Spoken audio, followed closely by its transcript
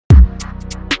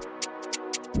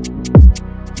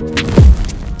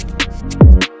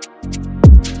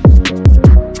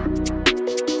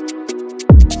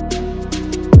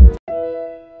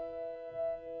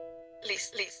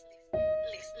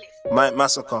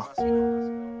Massacre.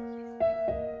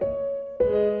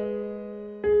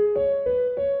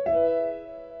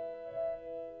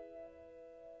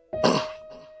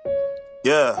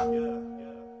 Yeah.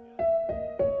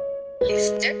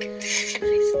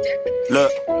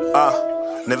 Look,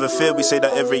 never fear, we say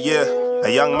that every year. A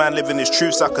young man living his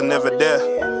truths I could never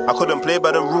dare. I couldn't play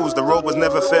by the rules, the road was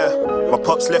never fair. My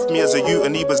pops left me as a youth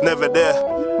and he was never there.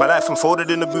 My life unfolded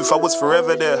in the booth, I was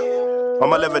forever there. On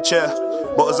my leather chair,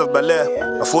 bottles of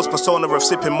Belair, a false persona of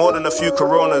sipping more than a few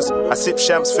Coronas. I sip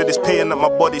champs for this pain that my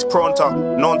body's prone to.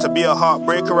 Known to be a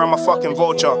heartbreaker, I'm a fucking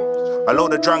vulture. I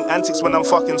load the drunk antics when I'm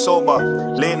fucking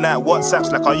sober. Late night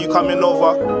WhatsApps like, are you coming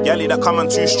over? Yally that coming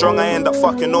too strong, I end up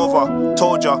fucking over.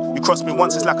 Told ya, you crossed me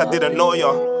once, it's like I didn't know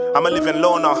ya. I'm a living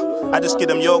loner, I just give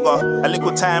them yoga. A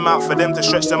little time out for them to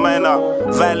stretch their mind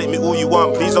out. Violate me all you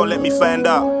want, please don't let me find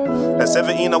out. At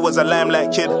 17 I was a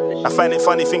limelight kid. I find it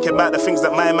funny thinking about the things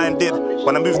that my man did.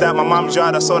 When I moved out my mum's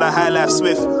yard I saw that high life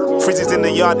swift. Frizzes in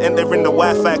the yard, entering the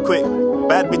Wi-Fi quick.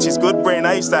 Bad bitches, good brain,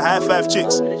 I used to high five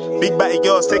chicks. Big batty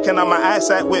girls taking on my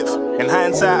eyesight width. In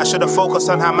hindsight, I should have focused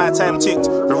on how my time ticked.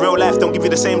 The real life don't give you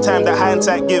the same time that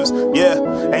hindsight gives. Yeah,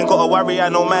 ain't gotta worry, I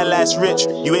know my life's rich.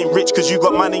 You ain't rich cause you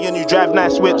got money and you drive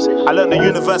nice whips. I learned the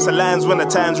universal lines when the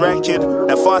time's right, kid.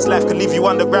 That fast life can leave you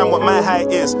underground what my height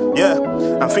is. Yeah,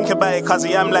 I'm thinking about it cause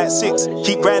I'm like 6.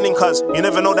 Keep grinding cause you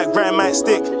never know that grind might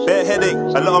stick. Bare headache,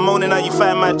 a lot of moaning how you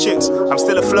find my chicks. I'm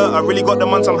still a flirt, I really got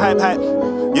them on some hype.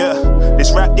 Yeah,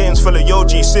 this rap game's full of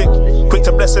Yogi sick. Quick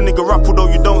to bless a nigga up although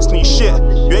you don't sneeze shit.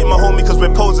 You ain't my homie cause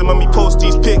we're posing when we post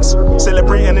these pics.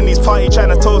 Celebrating in these parties trying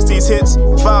to toast these hits.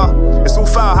 Foul, it's all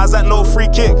foul, how's that no free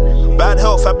kick? Bad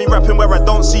health, I be rapping where I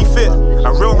don't see fit.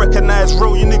 I real recognize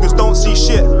real, you niggas don't see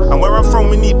shit. And where I'm from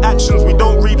we need actions, we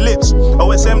don't read lips.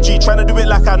 OSMG, trying to do it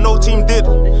like I no team did.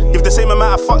 Give the same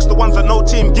amount of fucks the ones that no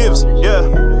team gives. Yeah,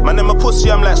 man in my pussy,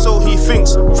 I'm like so he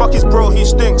thinks. Fuck his bro, he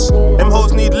stinks. Them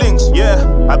hoes need links,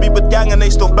 yeah. I be with gang and they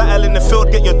still battle in the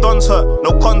field. Get your dons hurt,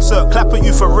 no concert, clap at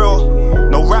you for real.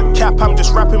 No rap cap, I'm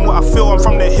just rapping what I feel. I'm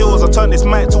from the hills, I turn this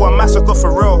mic to a massacre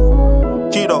for real.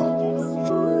 Keedo.